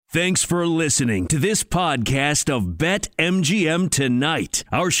Thanks for listening to this podcast of BetMGM Tonight.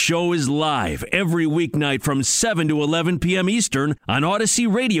 Our show is live every weeknight from 7 to 11 p.m. Eastern on Odyssey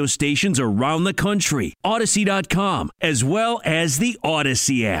radio stations around the country, Odyssey.com, as well as the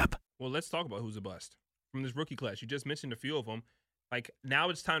Odyssey app. Well, let's talk about who's a bust from this rookie class. You just mentioned a few of them. Like, now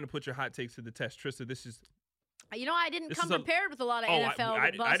it's time to put your hot takes to the test. Trista, this is... You know, I didn't come prepared with a lot of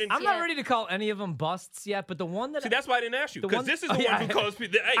NFL busts. I'm not ready to call any of them busts yet, but the one that... See, that's why I didn't ask you, because this is the one who calls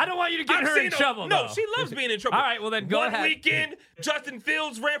people... Hey, I don't want you to get her in trouble, No, she loves being in trouble. All right, well then go ahead. One weekend, Justin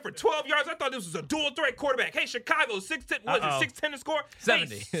Fields ran for 12 yards. I thought this was a dual-threat quarterback. Hey, Chicago, 6'10", was it 6'10" to score?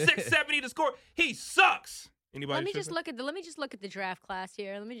 70. Hey, 670 to score. He sucks. Anybody? Let me just look at the draft class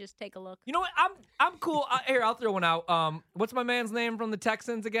here. Let me just take a look. You know what? I'm cool. Here, I'll throw one out. What's my man's name from the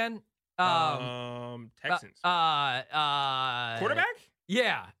Texans again? Texans. Quarterback?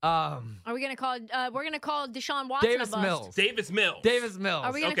 Yeah. Are we gonna call? We're gonna call Deshaun Watson a bust. Davis Mills.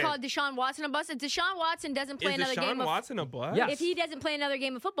 Are we gonna call Deshaun Watson a bust? If Deshaun Watson doesn't play another game, Deshaun Watson a bust? Yes. If he doesn't play another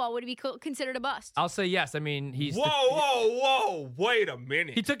game of football, would he be considered a bust? I'll say yes. I mean, he's. Whoa! Wait a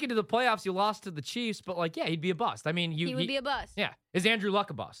minute. He took you to the playoffs. You lost to the Chiefs, but yeah, he'd be a bust. I mean, he would be a bust. Yeah. Is Andrew Luck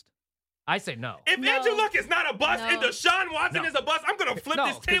a bust? I say no. If Andrew Luck is not a bust and Deshaun Watson is a bust, I'm going to flip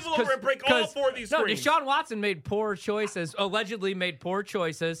this table over and break all four of these screens. Deshaun Watson made poor choices, allegedly made poor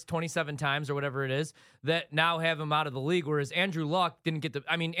choices 27 times or whatever it is, that now have him out of the league, whereas Andrew Luck didn't get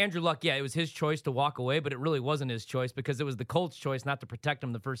Andrew Luck, yeah, it was his choice to walk away, but it really wasn't his choice because it was the Colts' choice not to protect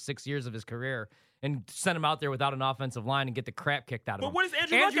him the first 6 years of his career and send him out there without an offensive line and get the crap kicked out of him. But what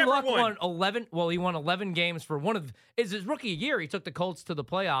has Andrew Luck ever won 11. Well, he won 11 games for his rookie year. He took the Colts to the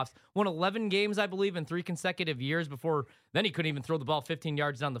playoffs, won 11 games, I believe, in 3 consecutive years before then he couldn't even throw the ball 15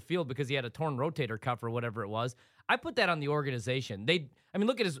 yards down the field because he had a torn rotator cuff or whatever it was. I put that on the organization.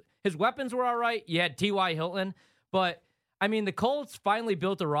 Look at his weapons were all right. You had T.Y. Hilton, but the Colts finally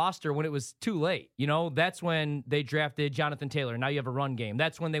built a roster when it was too late. You know, that's when they drafted Jonathan Taylor. Now you have a run game.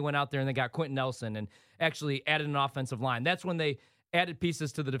 That's when they went out there and they got Quentin Nelson and actually added an offensive line. That's when they added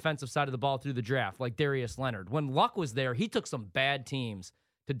pieces to the defensive side of the ball through the draft, like Darius Leonard. When Luck was there, he took some bad teams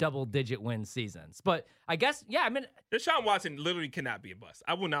to double-digit win seasons. But I guess, Deshaun Watson literally cannot be a bust.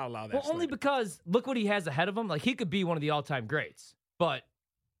 I will not allow that. Well, only because look what he has ahead of him. Like, he could be one of the all-time greats. But,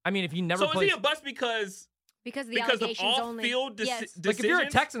 if he never plays... So is he a bust because of the of allegations only. off-field decisions? Like, if you're a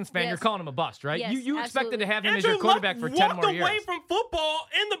Texans fan, you're calling him a bust, right? Yes, you expected to have him Andrew as your quarterback for 10 more walked years. away from football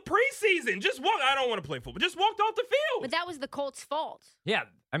in the preseason. I don't want to play football. Just walked off the field. But that was the Colts' fault. Yeah,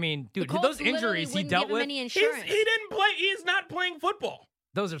 dude, the those injuries he dealt with. Any insurance. He didn't play. He's not playing football.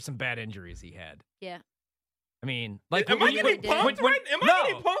 Those are some bad injuries he had. Yeah. Am I getting punked?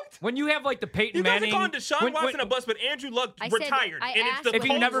 When you have the Peyton Manning, you guys are calling Deshaun Watson a bust, but Andrew Luck retired.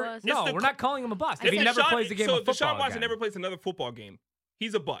 We're not calling him a bust. If he never plays a game of football, so Deshaun Watson never plays another football game,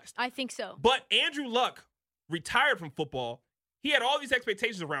 he's a bust. I think so. But Andrew Luck retired from football. He had all these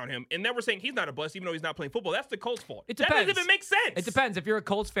expectations around him, and then we're saying he's not a bust even though he's not playing football. That's the Colts' fault. It depends. That doesn't even make sense. It depends. If you're a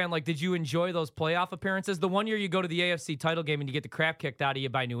Colts fan, did you enjoy those playoff appearances? The one year you go to the AFC title game and you get the crap kicked out of you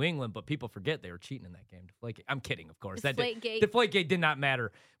by New England, but people forget they were cheating in that game. I'm kidding, of course. Deflategate did not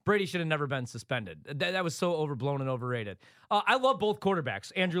matter. Brady should have never been suspended. That was so overblown and overrated. I love both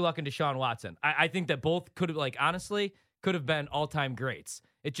quarterbacks, Andrew Luck and Deshaun Watson. I think that both could have, honestly, could have been all-time greats.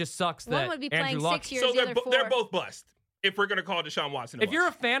 It just sucks that one would be playing Andrew Luck, 6 years, so the other 4. they're both bust. If we're going to call Deshaun Watson a bust. If you're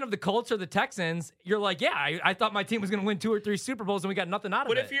a fan of the Colts or the Texans, you're like, yeah, I thought my team was going to win 2 or 3 Super Bowls and we got nothing out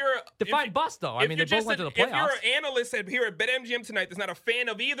of it. But if you're... Define bust, though. They both went to the playoffs. If you're an analyst here at BetMGM tonight that's not a fan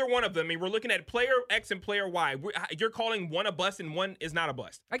of either one of them, we're looking at player X and player Y, you're calling one a bust and one is not a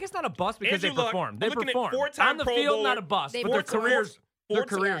bust. I guess not a bust because Andrew they performed. They performed. performed. On the field, not a bust. But their careers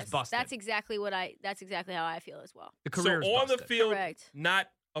busted. That's exactly how I feel as well. The career's on busted. the field, correct. not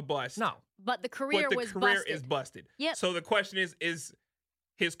a bust. No. But the career is busted. Yep. So the question is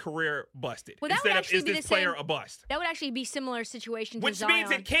his career busted? Well, that would actually is be this the player same, a bust? That would actually be similar situation to Which Zion. means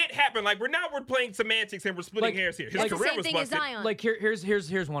it can't happen. We're playing semantics and we're splitting hairs here. His That's career the same was thing busted. as Zion.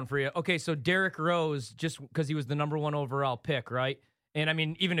 Here's one for you. Okay, so Derrick Rose, just because he was the number 1 overall pick, right?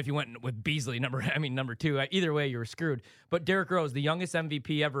 And even if you went with Beasley, number 2, either way you were screwed. But Derrick Rose, the youngest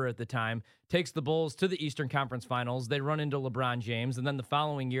MVP ever at the time, takes the Bulls to the Eastern Conference Finals. They run into LeBron James, and then the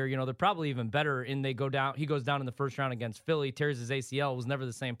following year, they're probably even better. And he goes down in the first round against Philly, tears his ACL, was never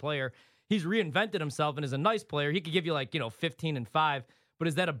the same player. He's reinvented himself and is a nice player. He could give you 15-5. But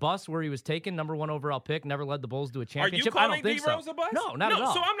is that a bust where he was taken, number 1 overall pick, never led the Bulls to a championship? Are you calling I don't think D-Rose so. a bust? No, not at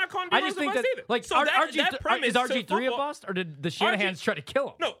all. So I'm not calling D-Rose a bust either. Is RG3 a bust, or did the Shanahans try to kill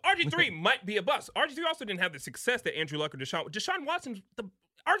him? No, RG3 might be a bust. RG3 also didn't have the success that Andrew Luck or Deshaun Watson.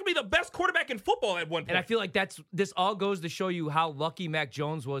 arguably the best quarterback in football at one point. And I feel like this all goes to show you how lucky Mac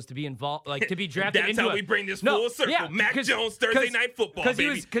Jones was to be involved, like to be drafted. That's how we bring this full circle. Yeah, Mac Jones, Thursday Night Football,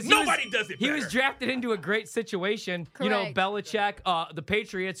 baby. Nobody does it better. He was drafted into a great situation. Correct. You know, Belichick, the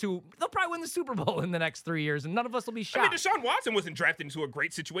Patriots, who they'll probably win the Super Bowl in the next 3 years, and none of us will be shocked. I mean, Deshaun Watson wasn't drafted into a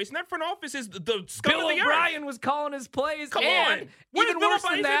great situation. That front office is the scum Bill of the O'Brien was calling his plays. Come and on. What even is Bill worse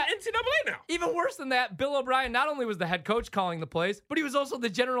O'Brien? than that, He's in NCAA now. even worse than that, Bill O'Brien not only was the head coach calling the plays, but he was also the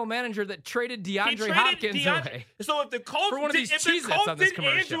general manager that traded DeAndre Hopkins away. So if the Colts For one of these Cheez-Its on this did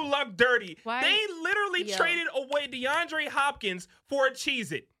commercial. Andrew Luck dirty, Why? they literally Yo. traded away DeAndre Hopkins for a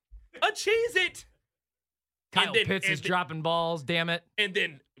Cheez-It. A Cheez-It. Kyle Pitts is dropping balls, damn it. And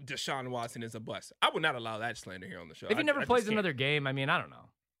then Deshaun Watson is a bust. I would not allow that slander here on the show. If he never plays another game, I mean, I don't know.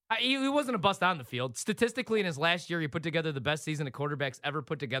 He wasn't a bust on the field. Statistically, in his last year, he put together the best season a quarterback's ever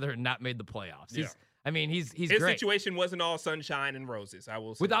put together and not made the playoffs. Yeah. He's His great. situation wasn't all sunshine and roses, I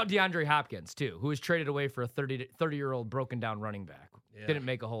will say. Without DeAndre Hopkins, too, who was traded away for a 30-year-old broken down running back. Yeah. Didn't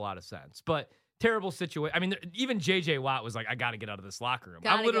make a whole lot of sense. But terrible situation. I mean, even J.J. Watt was like, I got to get out of this locker room.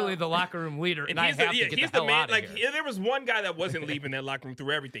 I'm Gotta literally go. the locker room leader, and I he's have to get the hell out of like, here. there was one guy that wasn't leaving that locker room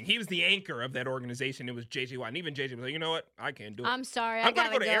through everything. He was the anchor of that organization. It was J.J. Watt. And even J.J. was like, you know what? I can't do it. I'm sorry. I'm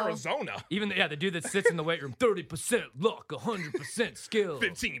going to go to Arizona. Even the dude that sits in the weight room, 30% luck, 100% skill.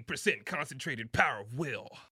 15% concentrated power of will.